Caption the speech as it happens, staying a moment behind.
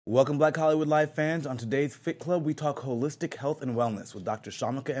Welcome, Black Hollywood Live fans. On today's Fit Club, we talk holistic health and wellness with Dr.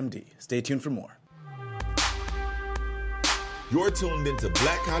 Kshamica, MD. Stay tuned for more. You're tuned into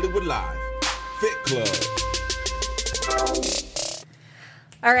Black Hollywood Live, Fit Club.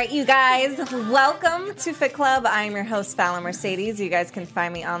 All right, you guys, welcome to Fit Club. I'm your host, Fallon Mercedes. You guys can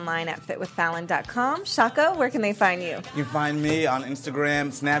find me online at fitwithfallon.com. Shaka, where can they find you? You can find me on Instagram,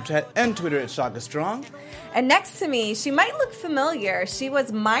 Snapchat, and Twitter at Shaka Strong. And next to me, she might look familiar. She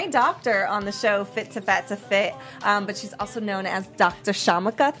was my doctor on the show Fit to Fat to Fit, but she's also known as Dr.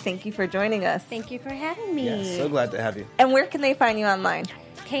 Kshamica. Thank you for joining us. Thank you for having me. Yes, so glad to have you. And where can they find you online?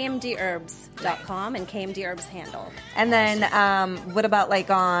 KMDherbs.com and KMDherbs handle. And then what about like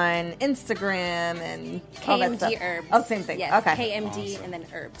on Instagram and all that stuff? KMDherbs. Oh, same thing. Yes, Okay. KMD and then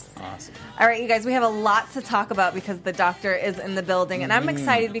herbs. Awesome. All right, you guys, we have a lot to talk about because the doctor is in the building, and I'm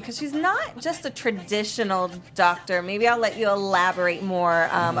excited because she's not just a traditional doctor. Maybe I'll let you elaborate more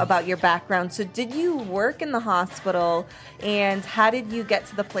about your background. So did you work in the hospital, and how did you get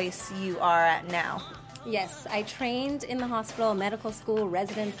to the place you are at now? Yes, I trained in the hospital, medical school,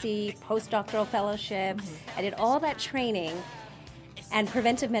 residency, postdoctoral fellowship. I did all that training and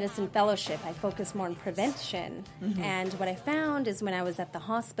preventive medicine fellowship. I focused more on prevention. And what I found is when I was at the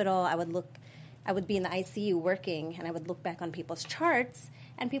hospital, I would be in the ICU working, and I would look back on people's charts,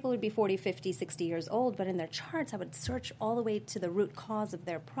 and people would be 40, 50, 60 years old, but in their charts, I would search all the way to the root cause of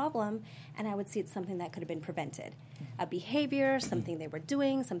their problem, and I would see it's something that could have been prevented. A behavior, something they were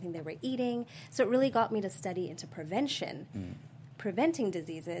doing, something they were eating. So it really got me to study into prevention, preventing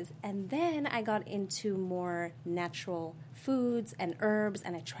diseases, and then I got into more natural foods and herbs,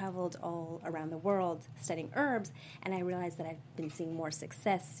 and I traveled all around the world studying herbs, and I realized that I've been seeing more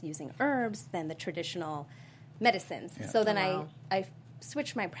success using herbs than the traditional medicines. Yeah. So then I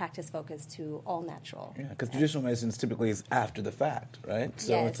switched my practice focus to all natural. Yeah, because traditional medicine typically is after the fact, right?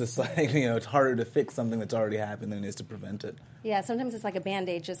 So Yes. it's just like, it's harder to fix something that's already happened than it is to prevent it. Yeah, sometimes it's like a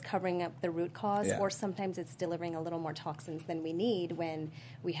Band-Aid just covering up the root cause, Yeah. or sometimes it's delivering a little more toxins than we need when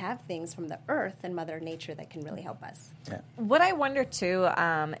we have things from the earth and Mother Nature that can really help us. Yeah. What I wonder, too,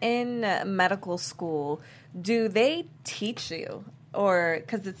 in medical school, do they teach you? Or,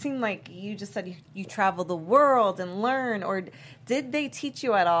 because it seemed like you just said you travel the world and learn, or did they teach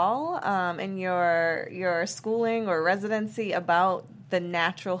you at all in your schooling or residency about the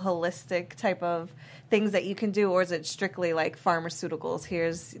natural, holistic type of things that you can do, or is it strictly like pharmaceuticals?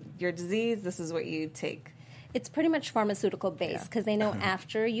 Here's your disease, this is what you take. It's pretty much pharmaceutical based because they know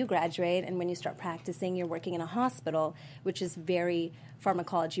after you graduate and when you start practicing, you're working in a hospital, which is very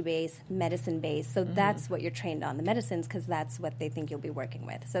pharmacology based, medicine based. So that's what you're trained on, the medicines, because that's what they think you'll be working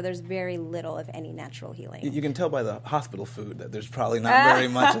with. So there's very little of any natural healing. You can tell by the hospital food that there's probably not very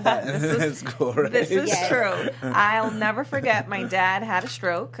much of that in school, right? This is Yes. true. I'll never forget my dad had a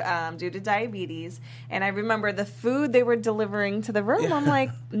stroke due to diabetes, and I remember the food they were delivering to the room. I'm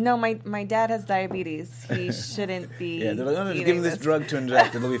like, no, my dad has diabetes. He shouldn't be. Yeah, they're like, just eating give him this drug to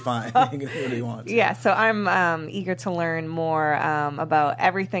inject. It'll be fine. He can do what he wants. Yeah, so I'm eager to learn more about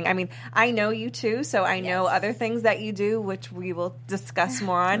everything. I mean, I know you too, so I know other things that you do, which we will discuss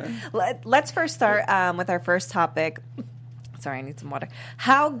more on. Let's first start with our first topic. Sorry, I need some water.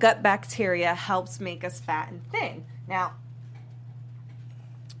 How gut bacteria helps make us fat and thin. Now,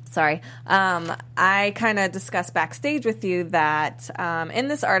 I kind of discussed backstage with you that in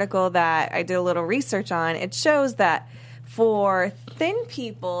this article that I did a little research on, it shows that for thin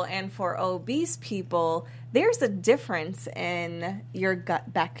people and for obese people, there's a difference in your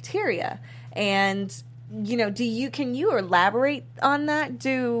gut bacteria. And, can you elaborate on that?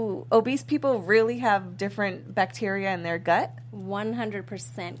 Do obese people really have different bacteria in their gut?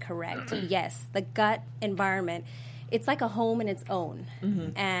 100% correct. Yes, the gut environment, it's like a home in its own.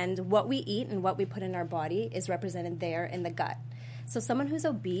 And what we eat and what we put in our body is represented there in the gut. So someone who's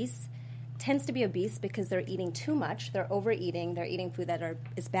obese tends to be obese because they're eating too much, they're overeating, they're eating food that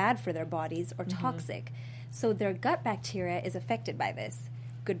is bad for their bodies or toxic. So their gut bacteria is affected by this.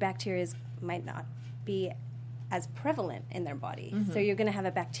 Good bacteria might not be as prevalent in their body. So you're going to have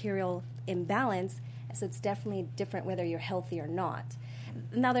a bacterial imbalance, so it's definitely different whether you're healthy or not.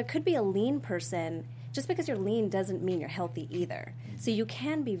 Now, there could be a lean person. Just because you're lean doesn't mean you're healthy either. So you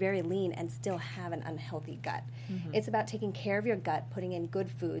can be very lean and still have an unhealthy gut. It's about taking care of your gut, putting in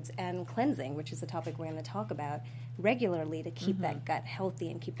good foods, and cleansing, which is the topic we're going to talk about, regularly to keep that gut healthy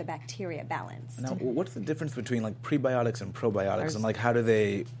and keep the bacteria balanced. Now, what's the difference between like prebiotics and probiotics, and like how do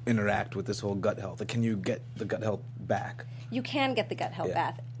they interact with this whole gut health? Like, can you get the gut health back? You can get the gut health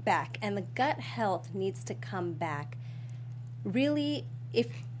back, and the gut health needs to come back really if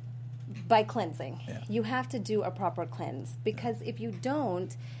By cleansing. Yeah. You have to do a proper cleanse, because if you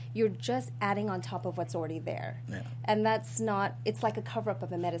don't, you're just adding on top of what's already there. Yeah. And that's not, it's like a cover-up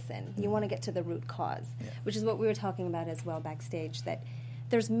of a medicine. You want to get to the root cause, which is what we were talking about as well backstage, that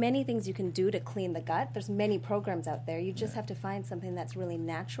there's many things you can do to clean the gut. There's many programs out there. You just have to find something that's really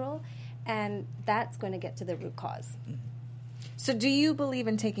natural, and that's going to get to the root cause. So do you believe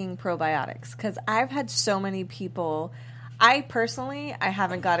in taking probiotics? Because I've had so many people, I personally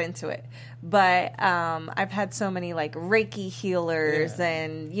haven't got into it, but I've had so many like Reiki healers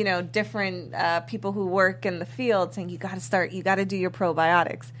and, you know, different people who work in the field saying you got to do your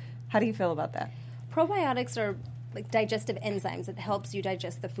probiotics. How do you feel about that? Probiotics are like digestive enzymes. It helps you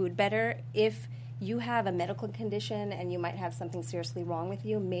digest the food better. If you have a medical condition and you might have something seriously wrong with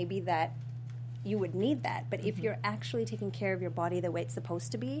you, maybe that you would need that. But if you're actually taking care of your body the way it's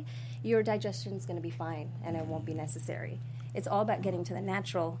supposed to be, your digestion is going to be fine and it won't be necessary. It's all about getting to the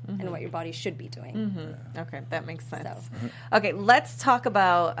natural and what your body should be doing. Okay, that makes sense. So. Okay, let's talk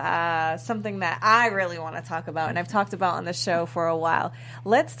about something that I really want to talk about, and I've talked about on the show for a while.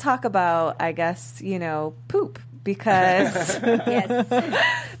 Let's talk about, I guess, you know, poop. Because,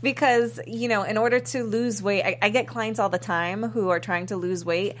 because, you know, in order to lose weight, I get clients all the time who are trying to lose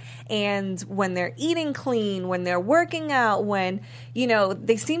weight, and when they're eating clean, when they're working out, when, you know,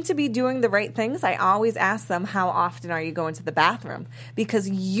 they seem to be doing the right things, I always ask them, how often are you going to the bathroom? Because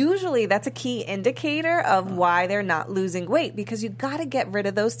usually that's a key indicator of why they're not losing weight, because you got to get rid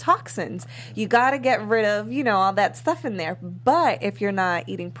of those toxins. You got to get rid of, you know, all that stuff in there. But if you're not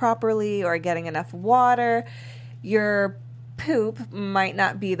eating properly or getting enough water, your poop might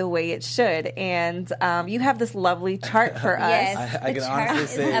not be the way it should. And you have this lovely chart for us. Yes, I can honestly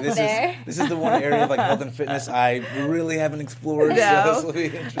say this is the one area of like health and fitness I really haven't explored. No. So this will be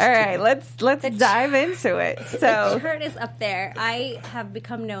interesting. All right, let's dive into it. The So chart is up there. I have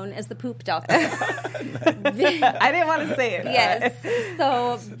become known as the poop doctor. I didn't want to say it. Yes.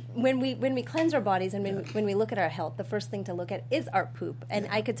 So when we cleanse our bodies and when we look at our health, the first thing to look at is our poop. And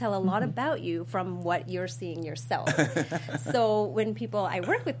I could tell a lot about you from what you're seeing yourself. So when I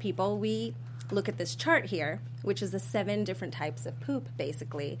work with people, we look at this chart here, which is the 7 different types of poop,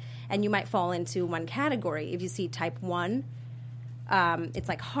 basically. And you might fall into one category. If you see type 1, it's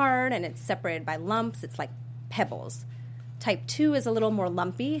like hard and it's separated by lumps. It's like pebbles. Type 2 is a little more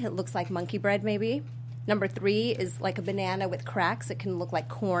lumpy. It looks like monkey bread, maybe. Number 3 is like a banana with cracks. It can look like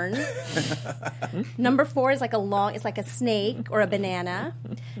corn. Number 4 is like it's like a snake or a banana.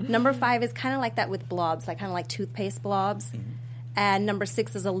 Number 5 is kind of like that with blobs, like kind of like toothpaste blobs. And number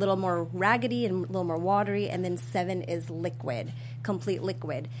 6 is a little more raggedy and a little more watery. And then 7 is liquid, complete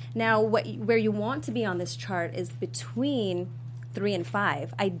liquid. Now, where you want to be on this chart is between 3 and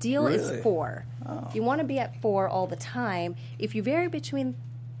 5. Ideal is 4. Oh. You want to be at 4 all the time. If you vary between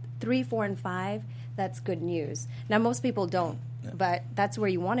 3, 4, and 5, that's good news. Now, most people don't, but that's where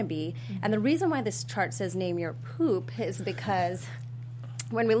you want to be. And the reason why this chart says name your poop is because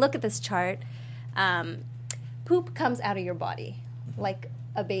when we look at this chart, poop comes out of your body, like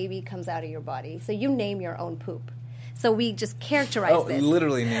a baby comes out of your body. So you name your own poop. So we just characterize this.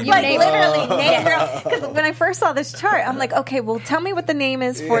 Literally name Like literally name your, because when I first saw this chart, I'm like, okay, well, tell me what the name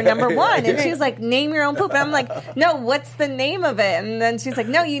is for number 1. And she's like, name your own poop. And I'm like, no, what's the name of it? And then she's like,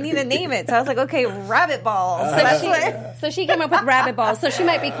 no, you need to name it. So I was like, okay, rabbit balls. So she came up with rabbit balls. So she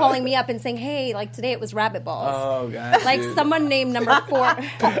might be calling me up and saying, hey, like today it was rabbit balls. Oh, God. Like someone named number 4.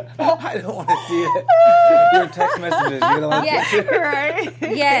 I don't want to see it. Your text messages. You're going to like Yes.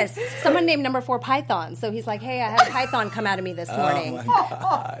 Right? Yes. Someone named number 4 Python. So he's like, hey, I had a python come out of me this morning. Oh, my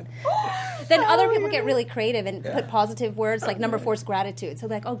God. Then other people get really creative and put positive words, like number 4 is gratitude. So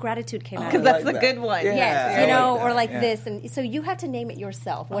like, oh, gratitude came out of Because me. that's the good one. Yeah. Yes, I you know, like that. or like Yeah. this. And so you have to name it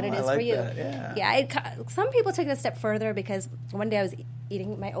yourself, what it I is like for you. that. Yeah. Some people take it a step further because one day I was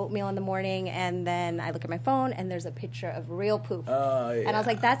eating my oatmeal in the morning and then I look at my phone and there's a picture of real poop. Oh, yeah. And I was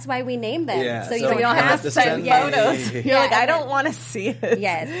like, that's why we name them. Yeah, So you so don't you don't have have to to Send send photos. me. You're like, Yeah. I don't want to see it.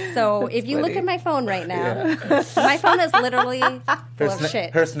 Yes. So if you look funny. at my phone right now, my phone is literally full of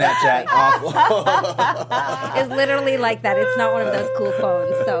shit. Her Snapchat awful. Is literally like that. It's not one of those cool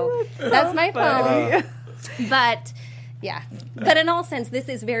phones. So that's my phone. But yeah. But in all sense, this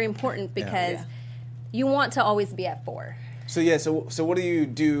is very important because you want to always be at 4. So what do you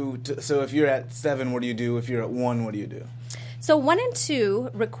do? So if you're at 7, what do you do? If you're at 1, what do you do? So 1 and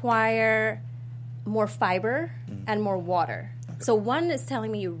 2 require more fiber and more water. Okay. So 1 is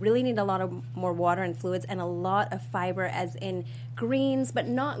telling me you really need a lot of more water and fluids and a lot of fiber, as in greens, but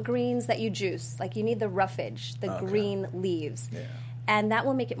not greens that you juice. Like you need the roughage, the green leaves. Yeah. And that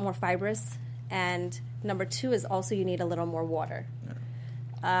will make it more fibrous. And number 2 is also you need a little more water. Yeah.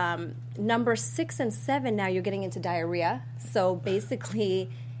 Number 6 and 7, now you're getting into diarrhea. So basically,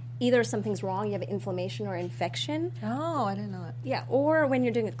 either something's wrong, you have inflammation or infection. Oh, I didn't know that. Yeah, or when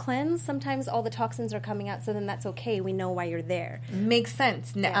you're doing a cleanse, sometimes all the toxins are coming out, so then that's okay. We know why you're there. Makes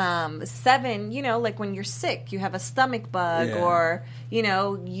sense. Yes. 7, like when you're sick, you have a stomach bug, or, you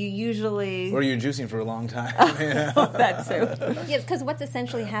usually... Or you're juicing for a long time. That too. Yes, because what's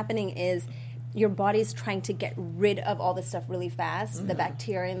essentially happening is your body's trying to get rid of all this stuff really fast, the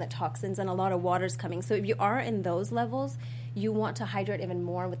bacteria and the toxins, and a lot of water's coming. So if you are in those levels, you want to hydrate even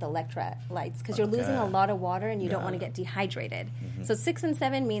more with electrolytes because you're losing a lot of water and you don't want to get dehydrated. So 6 and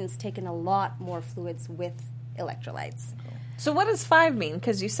 7 means taking a lot more fluids with electrolytes. So what does 5 mean?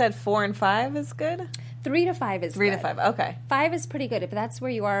 Because you said 4 and 5 is good? 3 to 5 is 3 good. to 5, okay. 5 is pretty good. If that's where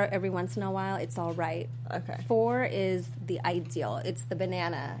you are every once in a while, it's all right. Okay. 4 is the ideal. It's the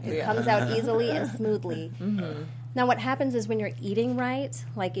banana. It comes out easily and smoothly. Now, what happens is when you're eating right,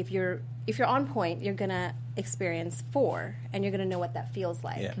 like if you're on point, you're gonna experience 4, and you're gonna know what that feels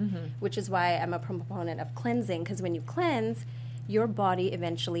like. Which is why I'm a proponent of cleansing, because when you cleanse, your body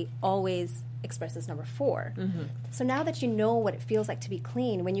eventually always expresses number 4. So now that you know what it feels like to be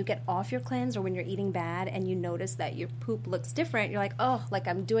clean, when you get off your cleanse or when you're eating bad and you notice that your poop looks different, you're like, oh, like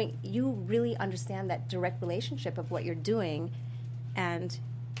I'm doing. You really understand that direct relationship of what you're doing, and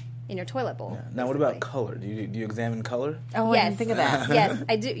in your toilet bowl. Now, what about color? Do you examine color? Oh, I didn't think of that. Yes,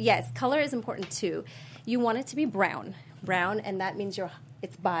 I do. Yes, color is important too. You want it to be brown, and that means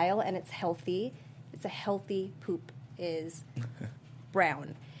it's bile and it's healthy. It's a healthy poop is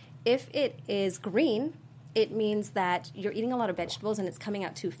brown. If it is green, it means that you're eating a lot of vegetables and it's coming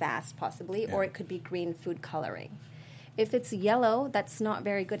out too fast, possibly, or it could be green food coloring. If it's yellow, that's not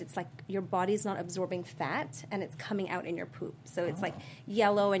very good. It's like your body's not absorbing fat, and it's coming out in your poop. So it's like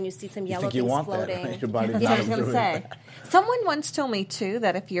yellow, and you see some yellow things floating. That, right? Your body's Yeah, not I was going to absorbing say. that. Someone once told me, too,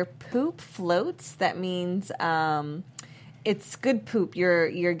 that if your poop floats, that means it's good poop.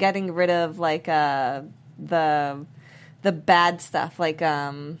 You're getting rid of, like, the bad stuff. Like,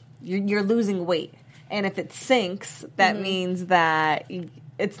 you're losing weight. And if it sinks, that means that...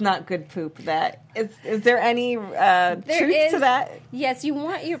 It's not good poop. Is there any truth to that? Yes, you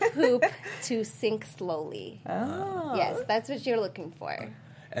want your poop to sink slowly. Oh. Yes, that's what you're looking for.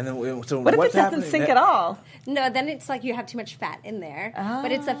 And then, so What if what's it doesn't happening sink then? at all? No, then it's like you have too much fat in there.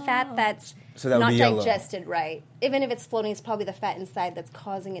 But it's a fat that's So that would not be yellow. digested right. Even if it's floating, it's probably the fat inside that's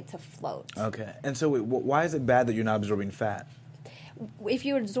causing it to float. Okay. And so why is it bad that you're not absorbing fat? If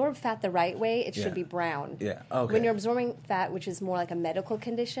you absorb fat the right way, it Yeah. should be brown. Yeah, okay. When you're absorbing fat, which is more like a medical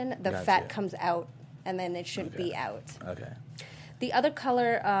condition, the Gotcha. fat comes out, and then it should be out. Okay. The other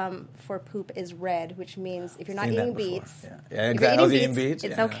color for poop is red, which means if you're not Seen that eating before. beets, Yeah, if exactly. I you're was eating eating beets, beets,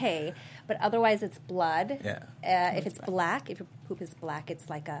 it's yeah. okay. But otherwise, it's blood. Yeah. If it's black, if your poop is black, it's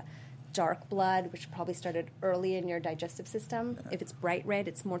like a dark blood, which probably started early in your digestive system. Yeah. If it's bright red,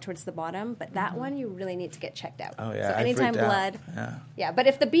 it's more towards the bottom. But that one, you really need to get checked out. Oh, yeah. So I anytime freaked out. blood. Yeah. Yeah, but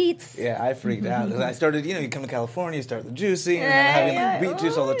if the beets... Yeah, I freaked out because I started, you come to California, you start the juicing, and I'm having beet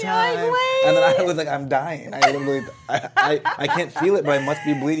juice all the time. And then I was like, I'm dying. I literally, I can't feel it, but I must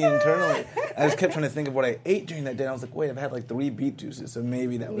be bleeding internally. I just kept trying to think of what I ate during that day. And I was like, wait, I've had like 3 beet juices, so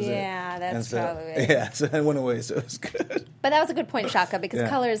maybe that was it. Yeah, that's And so, probably it. Yeah, so it went away, so it was good. But that was a good point, Shaka, because Yeah.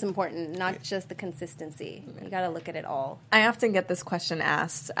 color is important, not just the consistency. You got to look at it all. I often get this question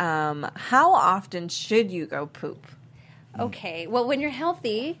asked. How often should you go poop? Okay. Well, when you're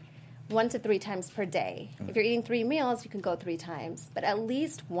healthy, 1 to 3 times per day. If you're eating 3 meals, you can go 3 times, but at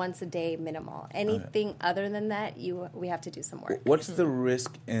least once a day minimal. Anything other than that, we have to do some work. What's the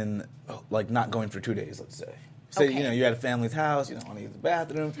risk in, like, not going for 2 days, let's say? Say, Okay. you're at a family's house, you don't want to use the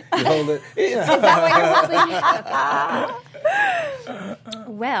bathroom, you hold it. Is that what you're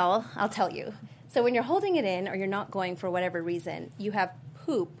holding? Well, I'll tell you. So when you're holding it in or you're not going for whatever reason, you have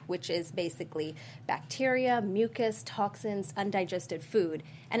poop, which is basically bacteria, mucus, toxins, undigested food,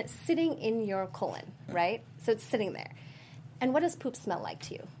 and it's sitting in your colon, right? So it's sitting there. And what does poop smell like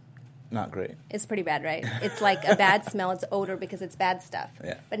to you? Not great. It's pretty bad, right? It's like a bad smell. It's odor because it's bad stuff.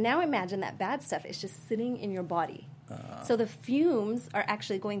 Yeah. But now imagine that bad stuff is just sitting in your body. So the fumes are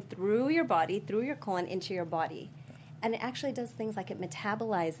actually going through your body, through your colon, into your body. And it actually does things like it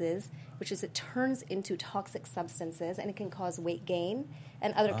metabolizes, which is it turns into toxic substances, and it can cause weight gain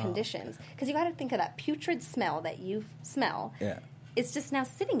and other conditions. Because you got to think of that putrid smell that you smell. Yeah. It's just now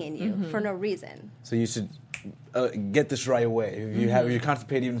sitting in you for no reason. So you should get this right away. If you're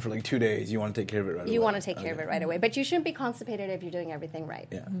constipated even for like 2 days, you want to take care of it right away. You want to take care of it right away. But you shouldn't be constipated if you're doing everything right.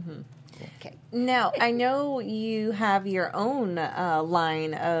 Yeah. Mm-hmm. Cool. Okay. Now, I know you have your own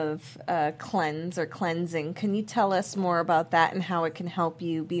line of cleanse or cleansing. Can you tell us more about that and how it can help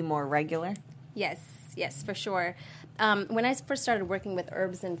you be more regular? Yes, for sure. When I first started working with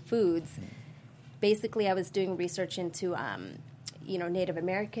herbs and foods, basically I was doing research into Native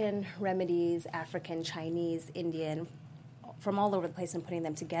American remedies, African, Chinese, Indian, from all over the place, and putting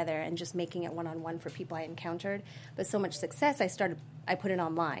them together and just making it one-on-one for people I encountered. But so much success, I put it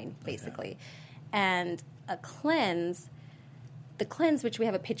online, basically. And a cleanse, the cleanse, which we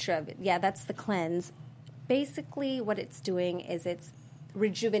have a picture of, that's the cleanse. Basically what it's doing is it's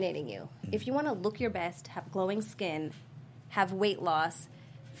rejuvenating you. If you want to look your best, have glowing skin, have weight loss,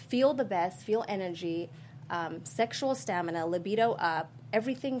 feel the best, feel energy, sexual stamina, libido up,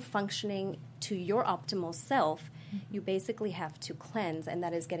 everything functioning to your optimal self, you basically have to cleanse, and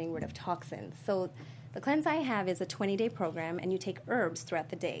that is getting rid of toxins. So the cleanse I have is a 20-day program, and you take herbs throughout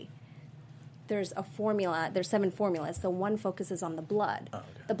the day. There's 7 formulas, so one focuses on the blood. Oh, okay.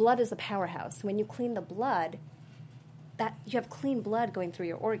 The blood is a powerhouse. When you clean the blood, you have clean blood going through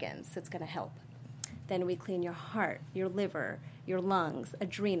your organs, so it's going to help. Then we clean your heart, your liver, your lungs,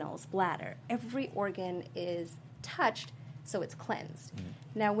 adrenals, bladder. Every organ is touched, so it's cleansed. Mm.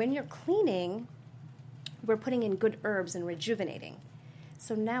 Now, when you're cleaning, we're putting in good herbs and rejuvenating.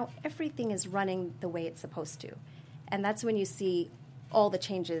 So now everything is running the way it's supposed to. And that's when you see all the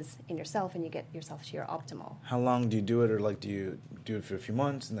changes in yourself and you get yourself to your optimal. How long do you do it, or like do you do it for a few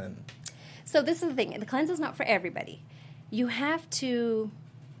months and then? So this is the thing. The cleanse is not for everybody. You have to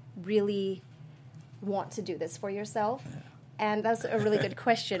really want to do this for yourself. Yeah. And that's a really good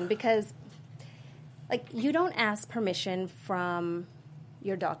question, because you don't ask permission from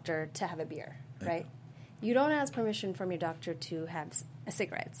your doctor to have a beer, right? You don't ask permission from your doctor to have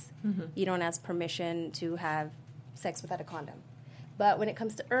cigarettes. Mm-hmm. You don't ask permission to have sex without a condom. But when it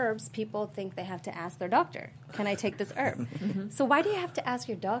comes to herbs, people think they have to ask their doctor, can I take this herb? Mm-hmm. So why do you have to ask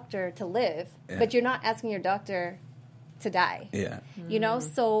your doctor to live, but you're not asking your doctor to die? Yeah. Mm-hmm.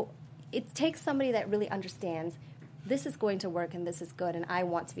 So it takes somebody that really understands this is going to work and this is good and I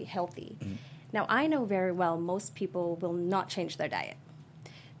want to be healthy. Mm-hmm. Now, I know very well most people will not change their diet.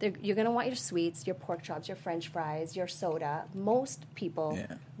 You're going to want your sweets, your pork chops, your French fries, your soda. Most people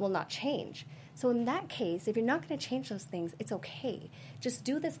will not change. So in that case, if you're not going to change those things, it's okay. Just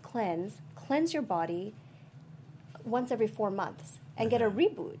do this cleanse your body once every 4 months and get a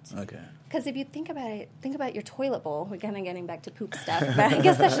reboot. Okay. Because if you think about your toilet bowl. We're kind of getting back to poop stuff, but I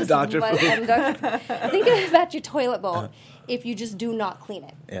guess that's just Doctor what I'm think about your toilet bowl. If you just do not clean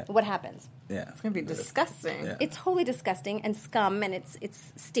it, what happens? Yeah. It's going to be disgusting. Yeah. It's totally disgusting and scum, and it's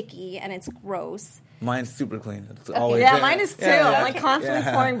sticky and it's gross. Mine's super clean. It's always mine is too. I'm like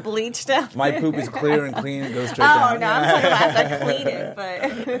constantly pouring bleach down. My poop is clear and clean. It goes straight Oh, down. no, I'm talking about as I clean it.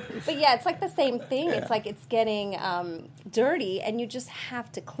 But yeah, it's like the same thing. Yeah. It's like it's getting dirty, and you just have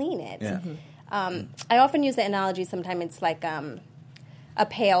to clean it. Yeah. Mm-hmm. I often use the analogy sometimes. It's like a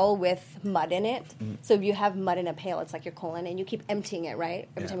pail with mud in it. Mm-hmm. So if you have mud in a pail, it's like your colon, and you keep emptying it, right?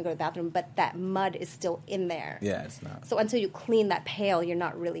 Every time you go to the bathroom, but that mud is still in there. Yeah, it's not. So until you clean that pail, you're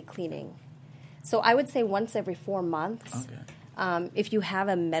not really cleaning. So I would say once every 4 months. Okay. If you have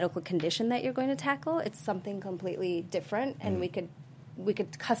a medical condition that you're going to tackle, it's something completely different, and we could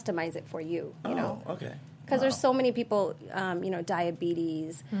customize it for you. You know? Okay. Because there's so many people,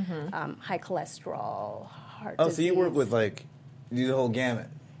 diabetes, high cholesterol, heart disease. So you work with you do the whole gamut.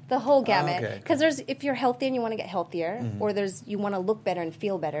 The whole gamut. Because okay. if you're healthy and you want to get healthier, or you want to look better and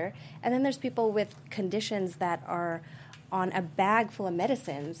feel better, and then there's people with conditions that are on a bag full of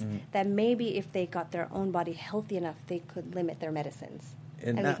medicines that maybe if they got their own body healthy enough, they could limit their medicines.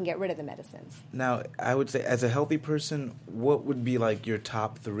 And we can get rid of the medicines. Now, I would say, as a healthy person, what would be your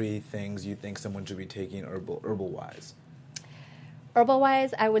top 3 things you think someone should be taking herbal-wise?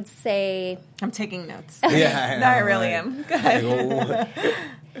 Herbal-wise, I would say... I'm taking notes. Yeah, I really am. Go ahead.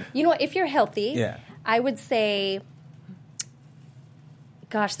 If you're healthy, I would say...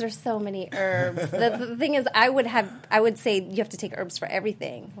 Gosh, there's so many herbs. The thing is, I would say you have to take herbs for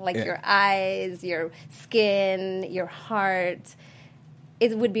everything, your eyes, your skin, your heart.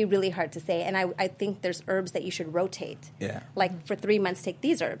 It would be really hard to say, and I think there's herbs that you should rotate. Yeah. For 3 months, take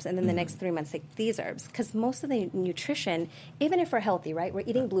these herbs, and then the next 3 months, take these herbs. Because most of the nutrition, even if we're healthy, right? We're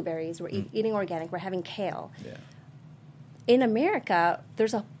eating blueberries, we're eating organic, we're having kale. Yeah. In America,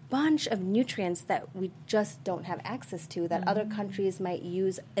 there's a bunch of nutrients that we just don't have access to that other countries might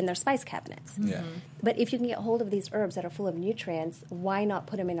use in their spice cabinets. Yeah. But if you can get hold of these herbs that are full of nutrients, why not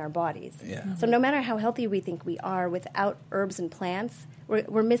put them in our bodies? Yeah. So no matter how healthy we think we are, without herbs and plants,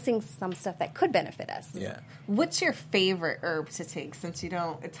 we're missing some stuff that could benefit us. Yeah. What's your favorite herb to take? Since you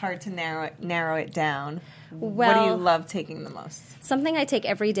don't, it's hard to narrow it down. What do Well- you love taking the most? Something I take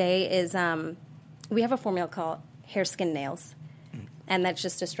every day is we have a formula called hair, skin, nails. And that's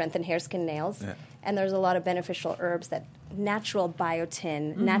just to strengthen hair, skin, nails. Yeah. And there's a lot of beneficial herbs, that natural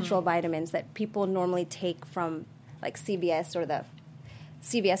biotin, natural vitamins that people normally take from like CVS or the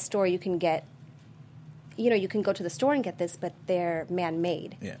CVS store. You can get, you can go to the store and get this, but they're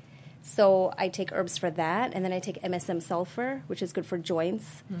man-made. Yeah. So I take herbs for that, and then I take MSM sulfur, which is good for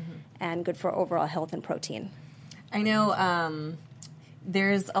joints and good for overall health and protein. I know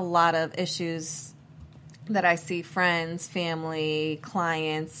there's a lot of issues that I see, friends, family,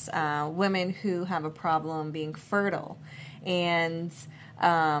 clients, women who have a problem being fertile. And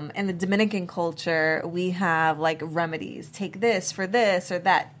in the Dominican culture, we have like remedies. Take this for this or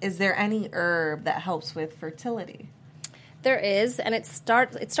that. Is there any herb that helps with fertility? There is, and it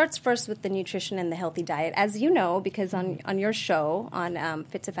starts first with the nutrition and the healthy diet. As you know, because on your show, on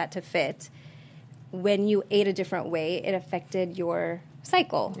Fit to Fat to Fit, when you ate a different way, it affected your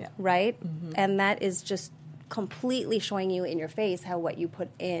cycle, right? And that is just completely showing you in your face how what you put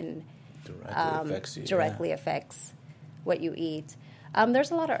in directly affects what you eat. There's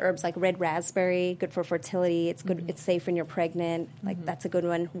a lot of herbs like red raspberry, good for fertility. It's good. It's safe when you're pregnant. Like that's a good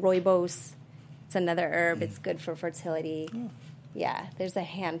one. Rooibos, it's another herb. It's good for fertility. Yeah, there's a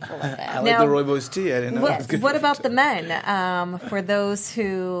handful of them. I like the rooibos tea. I didn't know it was good. What about the men? For those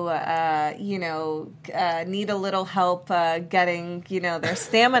who, need a little help getting, their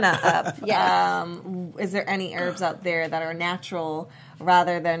stamina up. Yes. Is there any herbs out there that are natural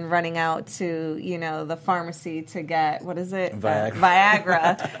rather than running out to, the pharmacy to get, what is it?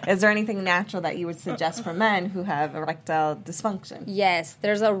 Viagra. Is there anything natural that you would suggest for men who have erectile dysfunction? Yes,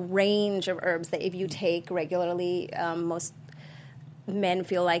 there's a range of herbs that if you take regularly, most men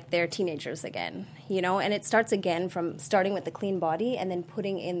feel like they're teenagers again, and it starts again from starting with the clean body and then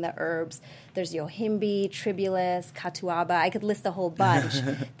putting in the herbs. There's yohimbe, tribulus, catuaba. I could list a whole bunch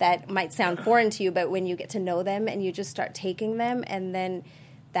that might sound foreign to you, but when you get to know them and you just start taking them, and then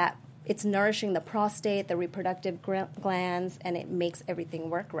that it's nourishing the prostate, the reproductive glands, and it makes everything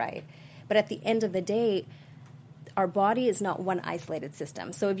work right. But at the end of the day, our body is not one isolated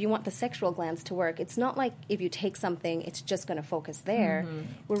system. So if you want the sexual glands to work, it's not like if you take something, it's just going to focus there.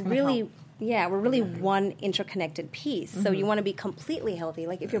 We're really one interconnected piece. So you want to be completely healthy.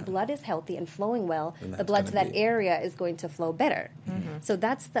 Like if your blood is healthy and flowing well, the blood to that area is going to flow better. So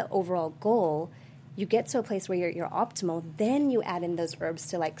that's the overall goal. You get to a place where you're optimal, then you add in those herbs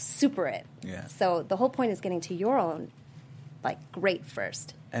to like super it. Yeah. So the whole point is getting to your own great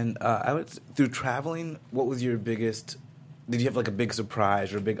first. And through traveling, what was your biggest? Did you have like a big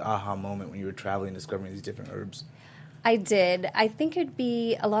surprise or a big aha moment when you were traveling, discovering these different herbs? I did. I think it'd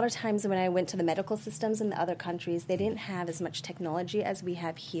be a lot of times when I went to the medical systems in the other countries, they didn't have as much technology as we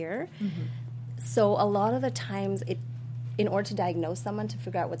have here. So a lot of the times, in order to diagnose someone, to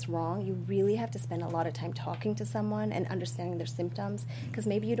figure out what's wrong, you really have to spend a lot of time talking to someone and understanding their symptoms, because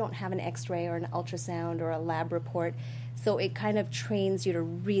maybe you don't have an x-ray or an ultrasound or a lab report. So it kind of trains you to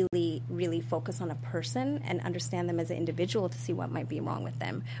really, really focus on a person and understand them as an individual to see what might be wrong with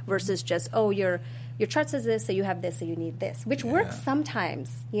them, versus just, your chart says this, so you have this, so you need this, which works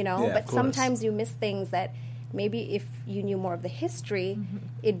sometimes, but sometimes you miss things that maybe if you knew more of the history,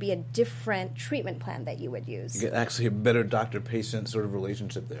 it'd be a different treatment plan that you would use. You get actually a better doctor-patient sort of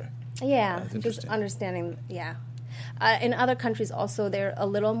relationship there. Yeah, just understanding, in other countries also, they're a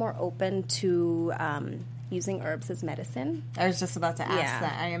little more open to using herbs as medicine. I was just about to ask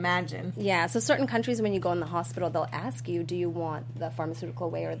that, I imagine. Yeah, so certain countries, when you go in the hospital, they'll ask you, do you want the pharmaceutical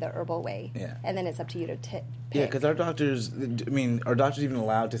way or the herbal way? Yeah. And then it's up to you to pick. Yeah, because our doctors, are doctors even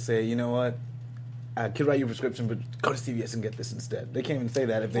allowed to say, you know what, I could write you a prescription, but go to CVS and get this instead? They can't even say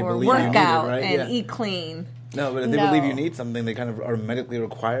that if they believe you need it, right? And eat clean. No, but if they believe you need something, they kind of are medically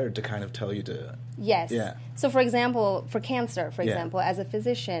required to kind of tell you to. Yes. Yeah. So, for example, for cancer, as a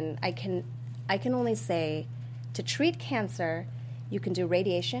physician, I can only say to treat cancer, you can do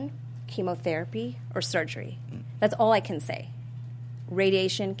radiation, chemotherapy, or surgery. That's all I can say.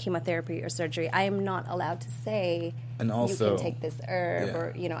 Radiation, chemotherapy, or surgery. I am not allowed to say, and also, you can take this herb,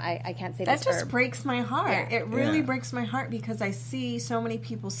 or, I can't say this herb. That just breaks my heart. Yeah. It really breaks my heart, because I see so many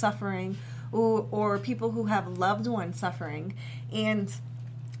people suffering, or people who have loved ones suffering, and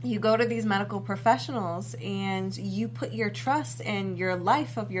you go to these medical professionals and you put your trust and your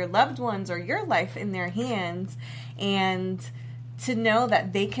life of your loved ones or your life in their hands, and to know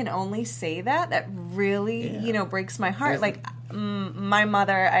that they can only say that really, breaks my heart. Like, my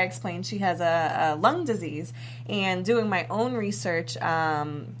mother, I explained, she has a lung disease, and doing my own research,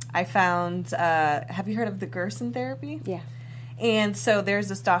 I found, have you heard of the Gerson therapy? Yeah. And so there's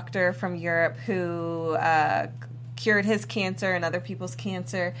this doctor from Europe who cured his cancer and other people's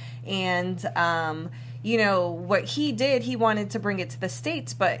cancer, and what he did, he wanted to bring it to the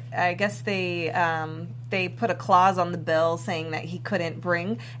States, but I guess they put a clause on the bill saying that he couldn't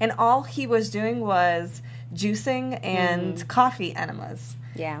bring, and all he was doing was juicing and coffee enemas.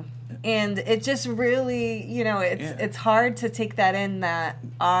 Yeah. And it just really, it's hard to take that in, that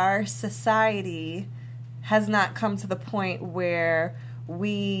our society has not come to the point where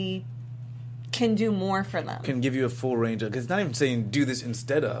we can do more for them. Can give you a full range of, because it's not even saying do this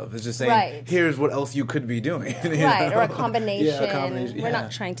instead of. It's just saying, here's what else you could be doing. Right, or a combination. We're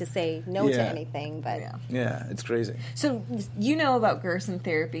not trying to say no to anything, but... Yeah, it's crazy. So, you know about Gerson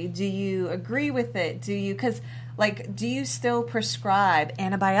therapy. Do you agree with it? Do you still prescribe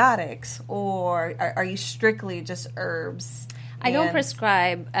antibiotics, or are you strictly just herbs? I don't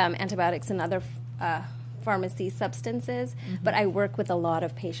prescribe antibiotics and other pharmacy substances, but I work with a lot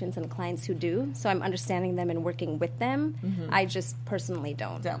of patients and clients who do, so I'm understanding them and working with them. I just personally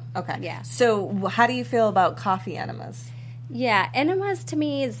don't. Okay. Yeah. So how do you feel about coffee enemas? Yeah, enemas to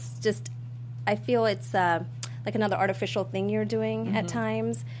me is just, I feel it's like another artificial thing you're doing at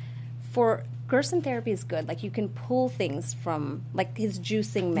times. For Gerson therapy is good. Like, you can pull things from, like, his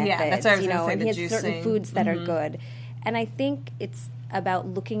juicing methods. Yeah, that's what I was going to say, and he has certain foods that are good. And I think it's about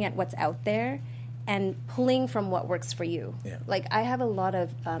looking at what's out there and pulling from what works for you. Yeah. Like, I have a lot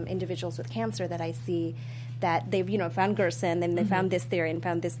of individuals with cancer that I see that they've, found Gerson, then they found this theory and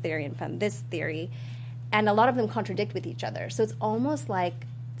found this theory and found this theory. And a lot of them contradict with each other. So it's almost like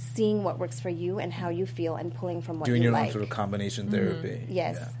seeing what works for you and how you feel and pulling from what you like. Doing your own sort of combination therapy.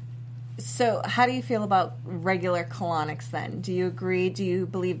 Yes. Yeah. So how do you feel about regular colonics then? Do you agree? Do you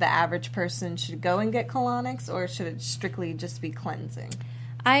believe the average person should go and get colonics, or should it strictly just be cleansing?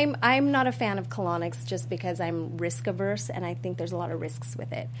 I'm not a fan of colonics just because I'm risk averse, and I think there's a lot of risks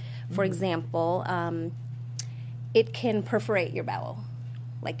with it. For example, it can perforate your bowel.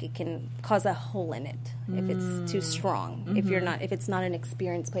 Like, it can cause a hole in it if it's too strong. If it's not an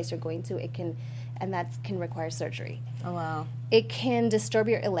experienced place you're going to, it can, and that can require surgery. Oh, wow. It can disturb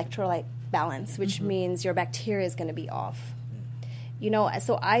your electrolyte balance, which means your bacteria is going to be off.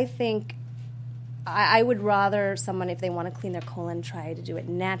 So I think I would rather someone, if they want to clean their colon, try to do it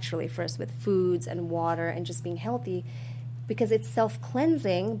naturally first with foods and water and just being healthy, because it's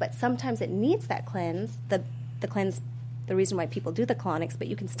self-cleansing, but sometimes it needs that cleanse, the reason why people do the colonics, but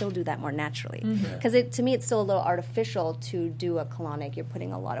you can still do that more naturally. Because to me, it's still a little artificial to do a colonic. You're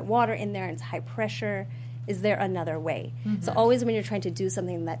putting a lot of water in there, and it's high pressure. Is there another way? So always when you're trying to do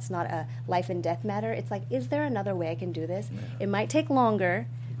something that's not a life and death matter, it's like, is there another way I can do this? It might take longer,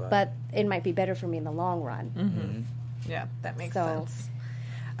 but it might be better for me in the long run. Yeah, that makes sense.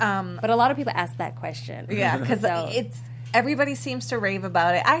 But a lot of people ask that question. Yeah, because everybody seems to rave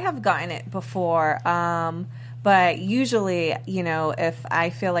about it. I have gotten it before, but usually, if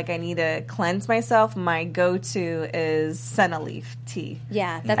I feel like I need to cleanse myself, my go-to is senna leaf tea.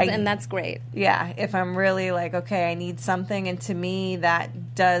 Yeah, that's great. Yeah, if I'm really like, okay, I need something, and to me,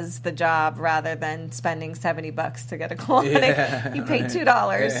 that does the job rather than spending $70 to get a colonic. Yeah. You pay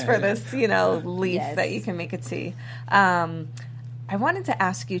 $2 for this, leaf that you can make a tea. I wanted to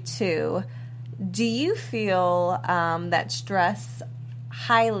ask you, too, do you feel that stress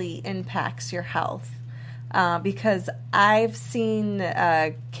highly impacts your health? Because I've seen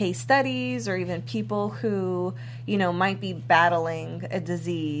case studies or even people who, might be battling a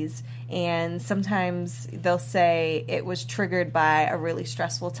disease, and sometimes they'll say it was triggered by a really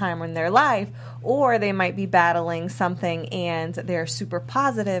stressful time in their life, or they might be battling something and they're super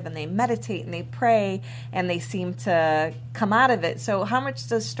positive and they meditate and they pray and they seem to come out of it. So how much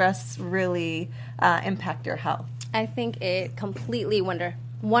does stress really impact your health? I think it completely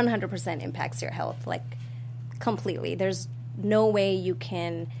 100% impacts your health, completely. There's no way you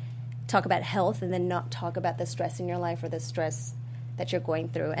can talk about health and then not talk about the stress in your life or the stress that you're going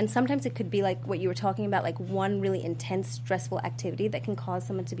through. And sometimes it could be like what you were talking about, like one really intense, stressful activity that can cause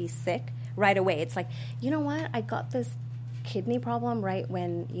someone to be sick right away. It's like, you know what? I got this kidney problem right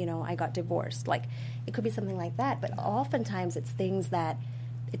when, I got divorced. Like, it could be something like that. But oftentimes it's things that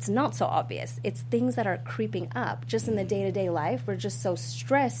it's not so obvious. It's things that are creeping up just in the day-to-day life. We're just so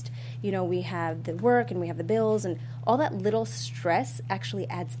stressed. You know, we have the work and we have the bills, and all that little stress actually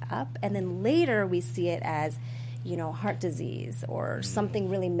adds up. And then later we see it as, you know, heart disease or something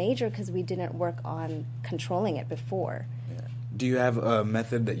really major because we didn't work on controlling it before. Yeah. Do you have a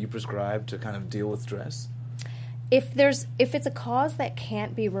method that you prescribe to kind of deal with stress? If it's a cause that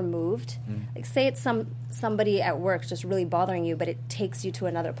can't be removed, like say it's somebody at work just really bothering you, but it takes you to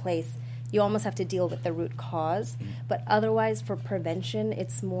another place, you almost have to deal with the root cause. But otherwise, for prevention,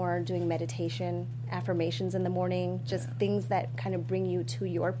 it's more doing meditation, affirmations in the morning, just things that kind of bring you to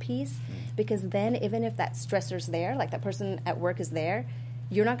your peace. Because then, even if that stressor's there, like that person at work is there,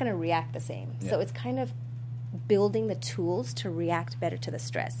 you're not going to react the same. Yeah. So it's kind of building the tools to react better to the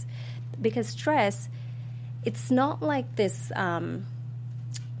stress. Because stress, it's not like this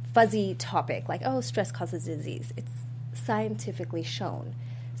fuzzy topic, like, oh, stress causes disease. It's scientifically shown.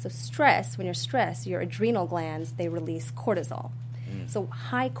 So stress, when you're stressed, your adrenal glands, they release cortisol. So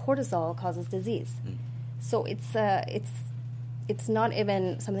high cortisol causes disease. So it's not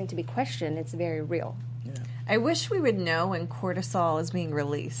even something to be questioned. It's very real. Yeah. I wish we would know when cortisol is being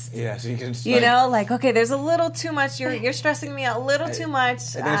released. Yeah, so you can just, You know, like, okay, there's a little too much. You're stressing me out a little too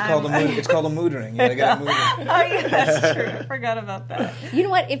much. I think it's called a mood ring. You gotta get a mood ring. Oh yeah, that's true. I forgot about that. You know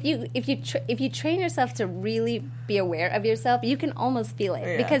what? If you train yourself to really be aware of yourself, you can almost feel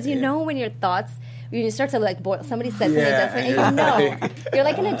it because you know when your thoughts. When you start to like boil, somebody says something, does something, and you know you're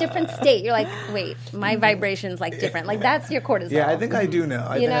like in a different state. You're like, wait, my vibration's like different. Like that's your cortisol. Yeah, I think I do know.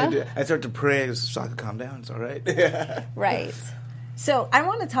 I know? I start to pray, so I can calm down. It's all right. Right. So I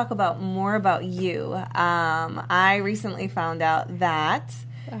want to talk more about you. I recently found out that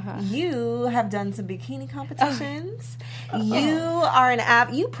you have done some bikini competitions. You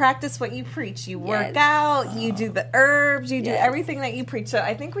are you practice what you preach. You work out, you do the herbs, you do everything that you preach. So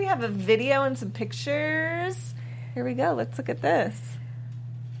I think we have a video and some pictures. Here we go. Let's look at this.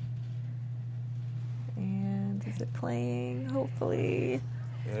 And is it playing? Hopefully.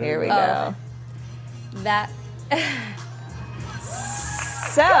 Here we go. That.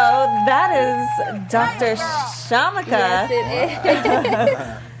 So that is Dr. Kshamica. Yes,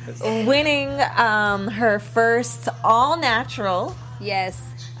 it is. Winning her first all-natural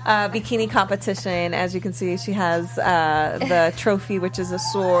bikini competition. As you can see, she has the trophy, which is a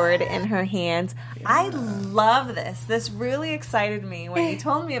sword, in her hands. I love this. This really excited me when you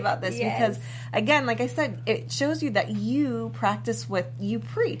told me about this because, again, like I said, it shows you that you practice what you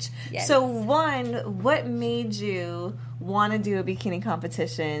preach. Yes. So, one, what made you want to do a bikini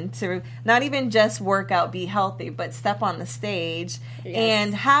competition to not even just work out, be healthy, but step on the stage? Yes.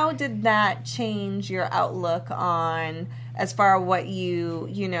 And how did that change your outlook on as far as what you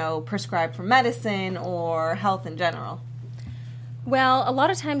prescribe for medicine or health in general? Well, a lot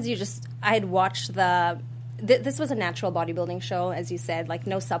of times I had watched this was a natural bodybuilding show, as you said, like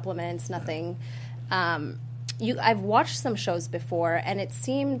no supplements, nothing. I've watched some shows before, and it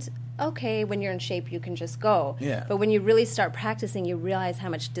seemed okay, when you're in shape, you can just go. Yeah. But when you really start practicing, you realize how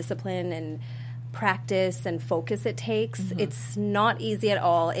much discipline and practice and focus it takes. It's not easy at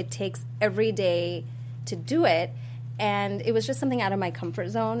all. It takes every day to do it. And it was just something out of my comfort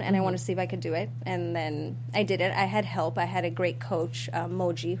zone, and I wanted to see if I could do it. And then I did it. I had help. I had a great coach,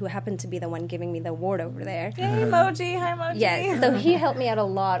 Moji, who happened to be the one giving me the award over there. Hey, Moji. Hi, Moji. Yes, so he helped me out a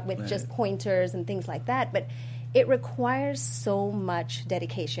lot with just pointers and things like that. But it requires so much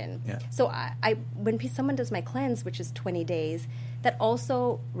dedication. Yeah. So when someone does my cleanse, which is 20 days, that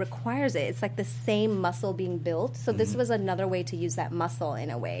also requires it. It's like the same muscle being built. So this was another way to use that muscle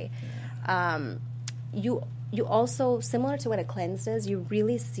in a way. You also, similar to what a cleanse does, you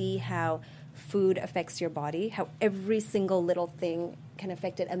really see how food affects your body, how every single little thing can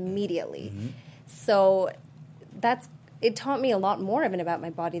affect it immediately. So it taught me a lot more even about my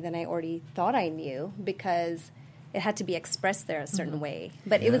body than I already thought I knew, because it had to be expressed there a certain way.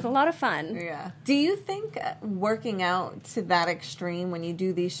 But it was a lot of fun. Yeah. Do you think working out to that extreme when you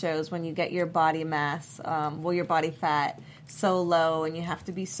do these shows, when you get your body mass, your body fat so low and you have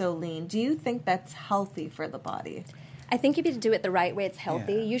to be so lean, do you think that's healthy for the body? I think if you do it the right way, it's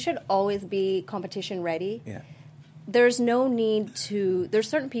healthy. Yeah. You should always be competition ready. Yeah. There's no need to... There's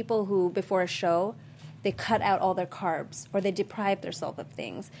certain people who, before a show, they cut out all their carbs or they deprive themselves of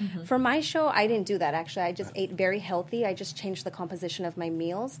things. For my show, I didn't do that, actually. I just ate very healthy. I just changed the composition of my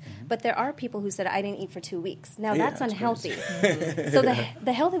meals. But there are people who said, I didn't eat for 2 weeks. Now, that's unhealthy. So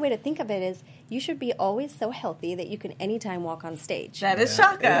the healthy way to think of it is you should be always so healthy that you can anytime walk on stage. That is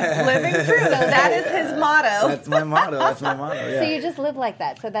Shaka, living proof. So that is his motto. That's my motto. Yeah. So you just live like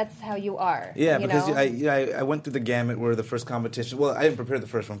that. So that's how you are. Yeah, you because know? I went through the gamut where the first competition. Well, I didn't prepare the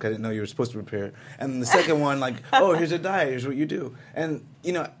first one because I didn't know you were supposed to prepare. And then the second one, like, oh, here's a diet. Here's what you do. And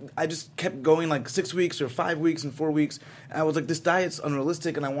I just kept going like 6 weeks or 5 weeks and 4 weeks. And I was like, this diet's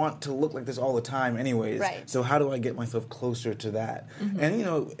unrealistic, and I want to look like this all the time, anyways. Right. So how do I get myself closer to that? And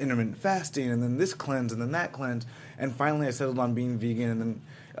intermittent fasting, and then this cleanse, and then that cleanse, and finally I settled on being vegan. And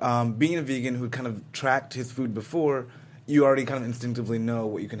then being a vegan who kind of tracked his food before, you already kind of instinctively know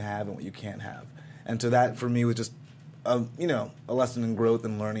what you can have and what you can't have. And so that for me was just a lesson in growth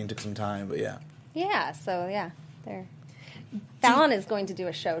and learning. Took some time, but yeah. Yeah, so there. Fallon is going to do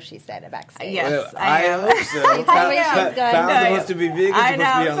a show, she said, backstage. Yes, I am. hope so. Tell me she's going. Fallon's supposed to be vegan. I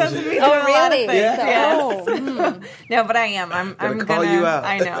know. Supposed to be on the show. Oh, really? Yes. No, but I am. I'm Gonna gonna call you out.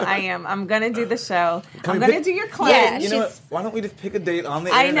 I know. I am. I'm gonna do the show. Can I'm we gonna pick- do your Yeah, cleanse. You know what? Why don't we just pick a date on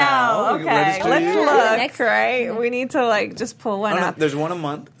the air I know. now? We can Okay, register let's you. look. Next- Right, we need to just pull one Oh, no, up. there's one a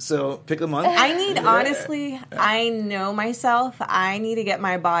month, so pick a month. I need honestly. I know myself. I need to get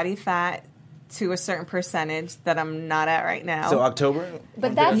my body fat to a certain percentage that I'm not at right now. So October?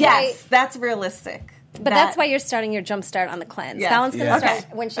 But that's yes, that's realistic. But that's why you're starting your jump start on the cleanse. Yes. Fallon's going to Yeah.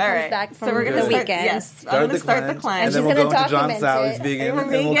 start when she All comes right. back from So we're gonna the start, weekend. Yes, I'm going to start the cleanse. And then she's we'll gonna go into John document Sally's it. vegan. We're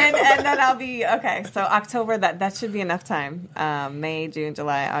and then we'll- vegan, and then I'll be okay. So October, that should be enough time. May, June,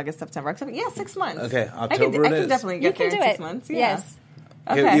 July, August, September, October. Yeah, 6 months. Okay, I October can it is. definitely You get can there do in it. 6 months. Yeah. Yes.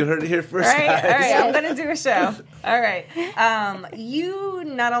 Okay. You heard it here first, All right, guys. all right. I'm going to do a show. All right. You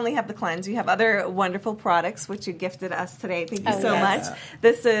not only have the cleanse, you have other wonderful products which you gifted us today. Thank you so yes. much.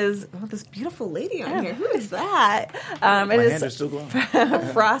 This is this beautiful lady on here. Who is that? My it hands are is still glowing.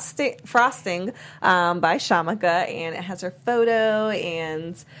 frosting by Kshamica, and it has her photo.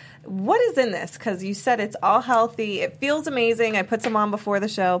 And what is in this? Because you said it's all healthy. It feels amazing. I put some on before the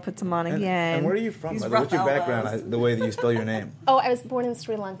show. Put some on again. And where are you from? These By the way? What's your rough background? elbows. The way that you spell your name. Oh, I was born in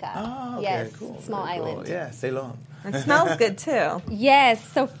Sri Lanka. Oh, okay, yes, cool. small Very cool. island. Yeah, Ceylon. It smells good too. Yes,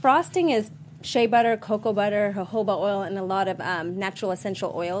 so frosting is shea butter, cocoa butter, jojoba oil, and a lot of natural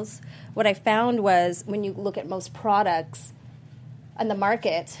essential oils. What I found was when you look at most products on the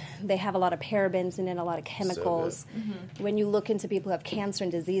market, they have a lot of parabens in it, a lot of chemicals. When you look into people who have cancer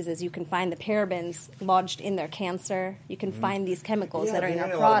and diseases, you can find the parabens lodged in their cancer. You can find these chemicals Yeah, that are I've in been our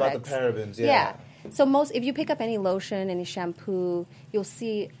hearing a lot products. about the parabens, yeah. So if you pick up any lotion, any shampoo, you'll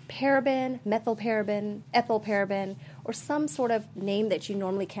see paraben, methylparaben, ethylparaben, or some sort of name that you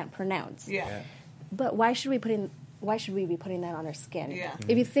normally can't pronounce. Yeah. But why should we be putting that on our skin? Yeah.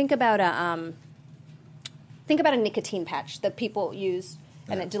 If you think about a nicotine patch that people use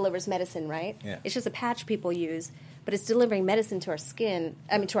and it delivers medicine, right? Yeah. It's just a patch people use, but it's delivering medicine to our skin,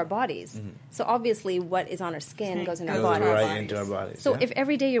 to our bodies. So obviously what is on our skin goes in our Goes bodies. our right bodies. into our bodies. So yeah. if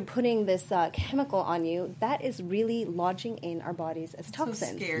every day you're putting this chemical on you, that is really lodging in our bodies as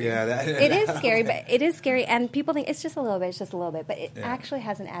toxins. scary. Yeah, It is scary, but it is scary, and people think it's just a little bit, but it actually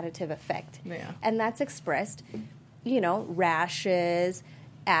has an additive effect. Yeah. And that's expressed, rashes,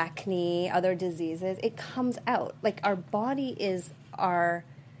 acne, other diseases. It comes out. Like our body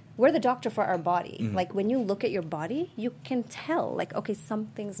we're the doctor for our body. Like when you look at your body, you can tell, like, okay,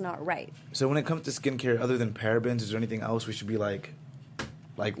 something's not right. So when it comes to skincare, other than parabens, is there anything else we should be like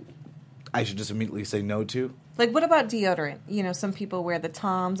I should just immediately say no to? Like, what about deodorant? Some people wear the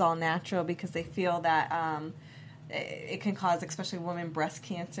Toms all natural because they feel that it can cause, especially women, breast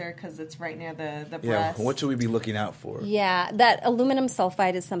cancer because it's right near the breast. What should we be looking out for? Yeah, that aluminum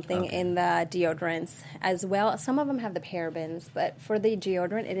sulfide is something in the deodorants as well. Some of them have the parabens, but for the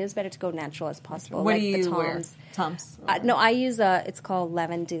deodorant, it is better to go natural as possible. What like do you the wear? Toms. Toms. No, I use it's called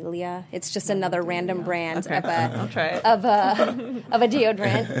Lavandelia. It's just another random brand of I'll try it. of a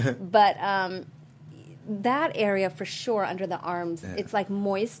deodorant, but that area for sure under the arms, it's like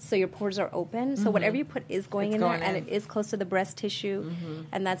moist, so your pores are open. So whatever you put is going It's in going there, and in. it is close to the breast tissue.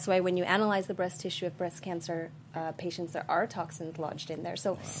 And that's why when you analyze the breast tissue of breast cancer patients, there are toxins lodged in there.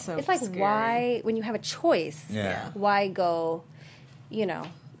 So it's like, scary. why, when you have a choice, Yeah. why go,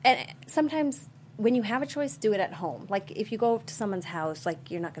 and sometimes when you have a choice, do it at home. Like if you go to someone's house, like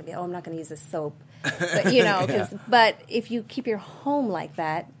you're not going to be, I'm not going to use this soap. But, but if you keep your home like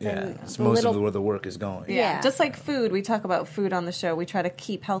that, then It's the most little, of where the work is going. Yeah. Just like food, we talk about food on the show. We try to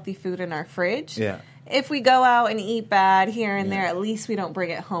keep healthy food in our fridge. Yeah. if we go out and eat bad here and there, at least we don't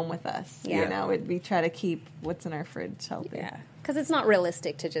bring it home with us. You know, we try to keep what's in our fridge healthy. Yeah. Because it's not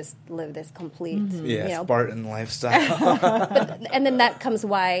realistic to just live this complete, Spartan lifestyle. and then that comes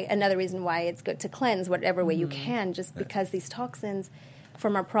another reason why it's good to cleanse whatever way you can, just because these toxins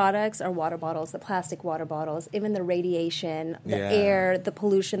from our products, our water bottles, the plastic water bottles, even the radiation, the air, the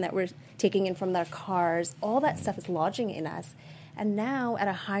pollution that we're taking in from our cars, all that stuff is lodging in us. And now at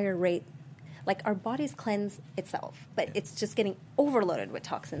a higher rate, like our bodies cleanse itself, but it's just getting overloaded with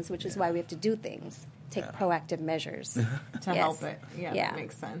toxins, which is why we have to do things, take proactive measures to help it. Yeah, that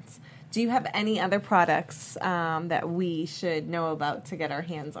makes sense. Do you have any other products that we should know about to get our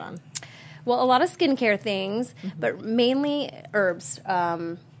hands on? Well, a lot of skincare things, but mainly herbs.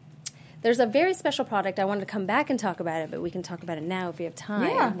 There's a very special product. I wanted to come back and talk about it, but we can talk about it now if we have time.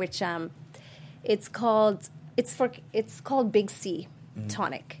 Yeah. Which it's called Big C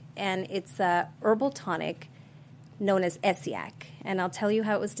tonic, and it's a herbal tonic known as Essiac. And I'll tell you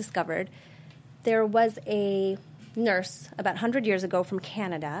how it was discovered. There was a nurse about 100 years ago from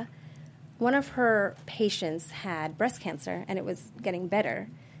Canada. One of her patients had breast cancer, and it was getting better.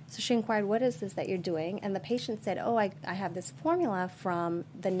 So she inquired, what is this that you're doing? And the patient said, I have this formula from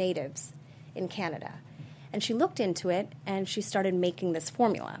the natives in Canada. And she looked into it, and she started making this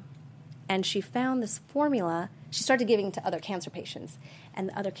formula. And she found this formula, she started giving it to other cancer patients. And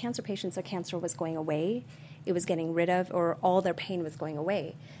the other cancer patients, their cancer was going away. It was getting rid of, or all their pain was going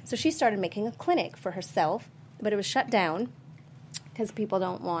away. So she started making a clinic for herself, but it was shut down because people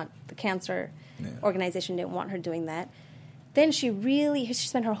don't want, the cancer organization didn't want her doing that. Then she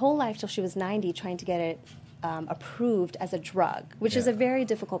spent her whole life till she was 90 trying to get it approved as a drug, which is a very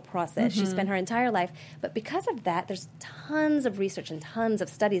difficult process. She spent her entire life. But because of that, there's tons of research and tons of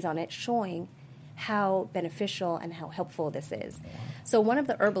studies on it showing how beneficial and how helpful this is. So one of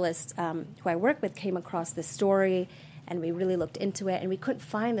the herbalists who I work with came across this story, and we really looked into it, and we couldn't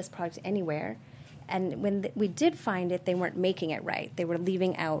find this product anywhere. And when we did find it, they weren't making it right. They were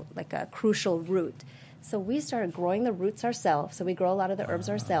leaving out like a crucial root. So we started growing the roots ourselves. So we grow a lot of the herbs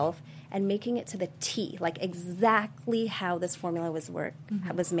ourselves and making it to the T, like exactly how this formula was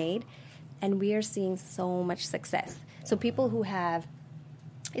made. And we are seeing so much success. So people who have,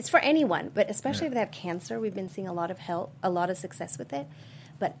 it's for anyone, but especially if they have cancer, we've been seeing a lot of success with it.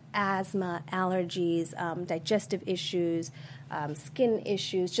 But asthma, allergies, digestive issues, skin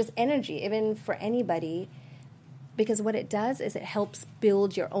issues, just energy, even for anybody. Because what it does is it helps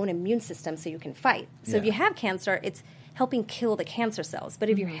build your own immune system so you can fight. So if you have cancer, it's helping kill the cancer cells. But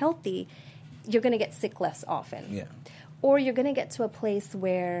if you're healthy, you're going to get sick less often. Yeah. Or you're going to get to a place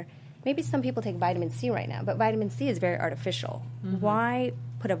where maybe some people take vitamin C right now, but vitamin C is very artificial. Why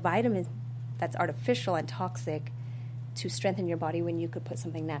put a vitamin that's artificial and toxic to strengthen your body when you could put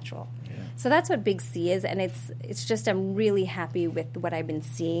something natural? So that's what Big C is, and it's just I'm really happy with what I've been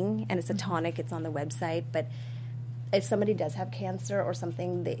seeing, and it's a tonic. It's on the website, but if somebody does have cancer or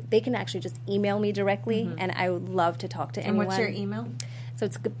something, they can actually just email me directly, and I would love to talk to anyone. And what's your email? So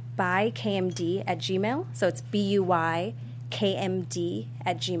it's buykmd@gmail. So it's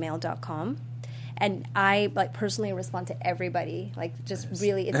buykmd@gmail.com. And I personally respond to everybody. Just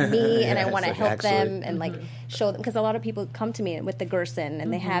really, it's me, and I want to help them and show them, because a lot of people come to me with the Gerson,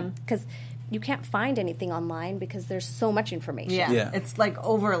 and they have, because you can't find anything online because there's so much information. Yeah. It's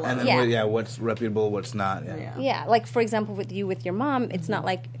overload. And then what's reputable, what's not. Yeah, like for example, with your mom, it's not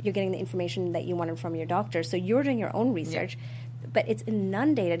like you're getting the information that you wanted from your doctor. So you're doing your own research, but it's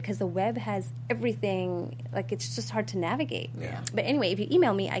inundated because the web has everything. It's just hard to navigate. Yeah. But anyway, if you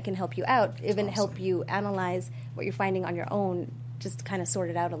email me, I can help you out, help you analyze what you're finding on your own, just to kind of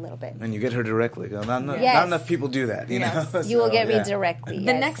sort it out a little bit. And you get her directly. Not enough people do that. You know? You will get me directly.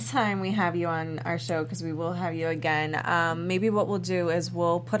 The next time we have you on our show, because we will have you again, maybe what we'll do is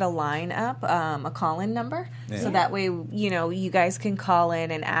we'll put a line up, a call-in number, so that way, you guys can call in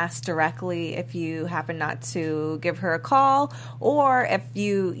and ask directly if you happen not to give her a call, or if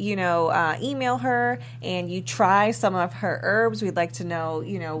you, email her and you try some of her herbs. We'd like to know,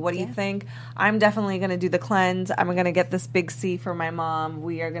 what do you think? I'm definitely going to do the cleanse. I'm going to get this Big C for my mom.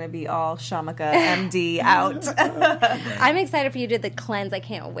 We are going to be all Kshamica MD out. I'm excited for you to do the cleanse. I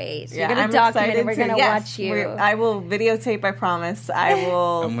can't wait. You're going to document it. We're going to watch you. I will videotape, I promise. I'm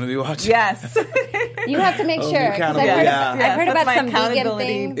going to be watching. Yes. You have to make sure. I've heard about some vegan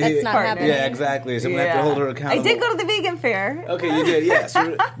thing that's not happening. Yeah, exactly. So I'm going to have to hold her accountable. I did go to the vegan fair. Okay, you did, yes.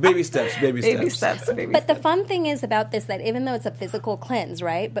 Baby steps. But the fun thing is about this, that even though it's a physical cleanse,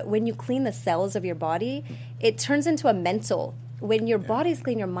 right? But when you clean the cells of your body, it turns into a mental when your body's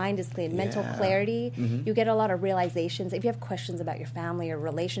clean, your mind is clean. Mental clarity, Mm-hmm. you get a lot of realizations. If you have questions about your family or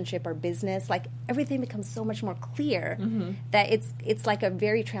relationship or business, like everything becomes so much more clear that it's like a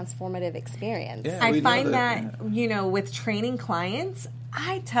very transformative experience. Yeah. I we know find that, that, with training clients,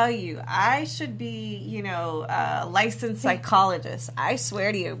 I tell you, I should be, a licensed psychologist. I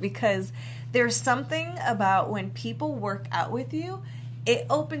swear to you, because there's something about when people work out with you, it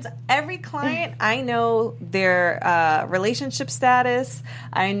opens every client. I know their relationship status.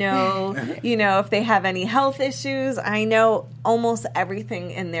 I know, if they have any health issues. I know almost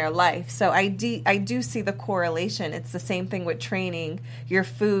everything in their life. So I do see the correlation. It's the same thing with training, your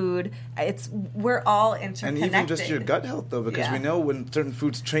food. We're all interconnected. And even just your gut health, though, because we know when certain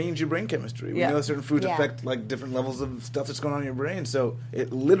foods change your brain chemistry. We know certain foods affect like different levels of stuff that's going on in your brain. So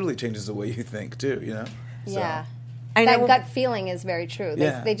it literally changes the way you think too. Yeah. So. That gut feeling is very true.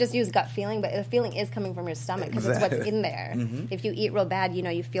 Yeah. They just use gut feeling, but the feeling is coming from your stomach because it's what's in there. If you eat real bad,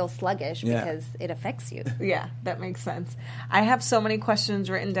 you feel sluggish because it affects you. Yeah, that makes sense. I have so many questions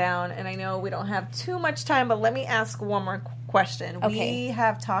written down, and I know we don't have too much time, but let me ask one more question. Okay. We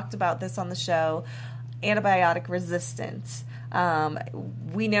have talked about this on the show, antibiotic resistance.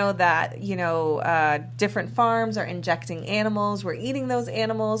 We know that, different farms are injecting animals. We're eating those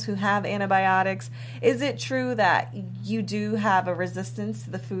animals who have antibiotics. Is it true that you do have a resistance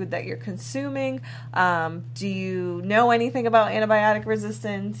to the food that you're consuming? Do you know anything about antibiotic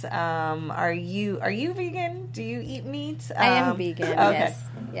resistance? Are you vegan? Do you eat meat? I am vegan, okay.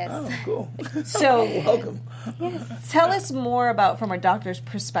 Yes. Oh, cool. So Welcome. tell us more about, from a doctor's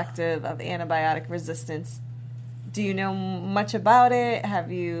perspective, of antibiotic resistance. Do you know much about it?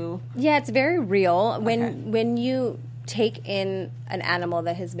 Have you? Yeah, it's very real. When you take in an animal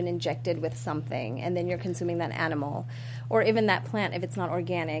that has been injected with something and then you're consuming that animal, or even that plant if it's not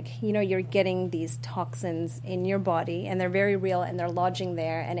organic, you're getting these toxins in your body and they're very real and they're lodging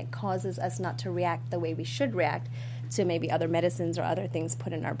there, and it causes us not to react the way we should react to maybe other medicines or other things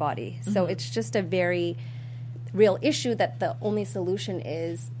put in our body. So it's just a very real issue that the only solution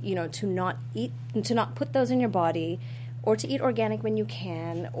is, to not put those in your body, or to eat organic when you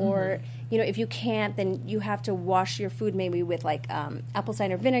can, or if you can't, then you have to wash your food maybe with like apple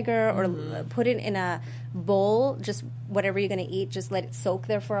cider vinegar, or put it in a bowl, just whatever you're going to eat, just let it soak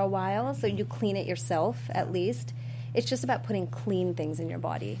there for a while so you clean it yourself at least. It's just about putting clean things in your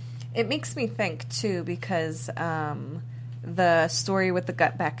body. It makes me think too, because the story with the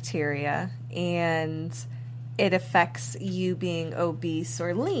gut bacteria, and it affects you being obese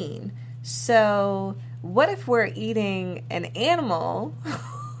or lean. So what if we're eating an animal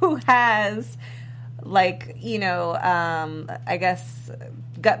who has, like, I guess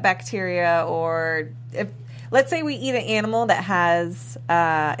gut bacteria, or if, let's say we eat an animal that has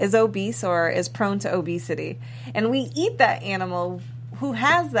is obese or is prone to obesity, and we eat that animal who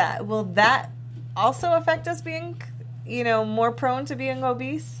has that, will that also affect us being, more prone to being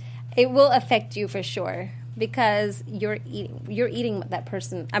obese? It will affect you for sure. Because you're eating what that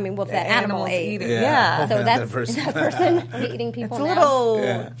person. I mean, what that animal ate. Yeah. So that's that that person eating people.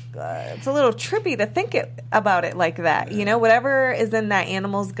 It's a little trippy to think about it like that. Whatever is in that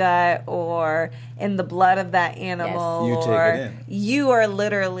animal's gut or in the blood of that animal, You take it in. You are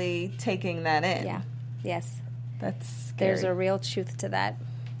literally taking that in. Yeah. Yes. That's scary. There's a real truth to that.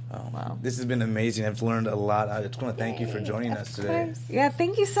 Oh, wow. This has been amazing. I've learned a lot. I just want to thank you for joining us today. Yeah,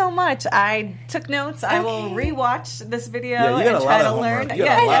 thank you so much. I took notes. I will rewatch this video and try to learn.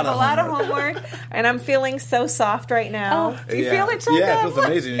 Yeah, I have a lot of homework, and I'm feeling so soft right now. Do you feel it, Chilka? Yeah, it feels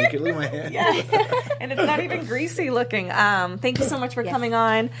amazing. You can look at my hand. And it's not even greasy looking. Thank you so much for coming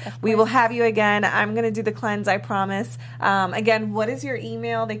on. We will have you again. I'm going to do the cleanse, I promise. Again, what is your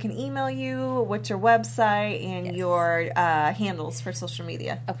email? They can email you. What's your website and your handles for social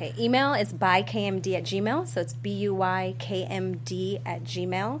media? Okay, email is bykmd@gmail, so it's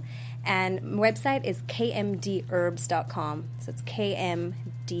BUYKMD@gmail, and website is kmdherbs.com, so it's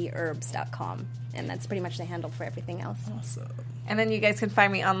kmdherbs.com, and that's pretty much the handle for everything else. Awesome. And then you guys can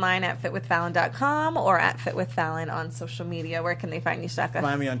find me online at fitwithfallon.com or at fitwithfallon on social media. Where can they find you, Shaka?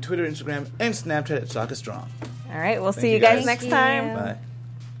 Find me on Twitter, Instagram, and Snapchat at Shaka Strong. All right, we'll Thank see you you guys guys. next Thank time. you. Bye.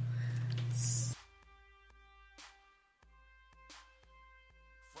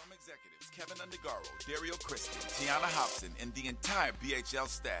 Kevin Undergaro, Dario Christie, Tiana Hobson, and the entire BHL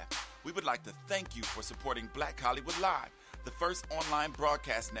staff, we would like to thank you for supporting Black Hollywood Live, the first online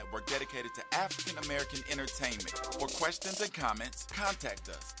broadcast network dedicated to African American entertainment. For questions and comments, contact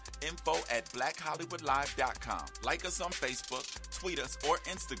us. info@blackhollywoodlive.com. Like us on Facebook, tweet us, or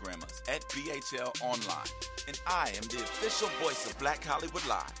Instagram us at BHL Online. And I am the official voice of Black Hollywood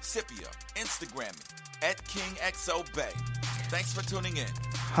Live, Scipio. Instagram me at KingXOBay. Thanks for tuning in.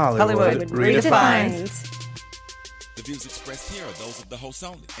 Hollywood Redefined. The views expressed here are those of the host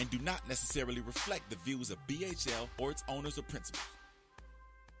only and do not necessarily reflect the views of BHL or its owners or principals.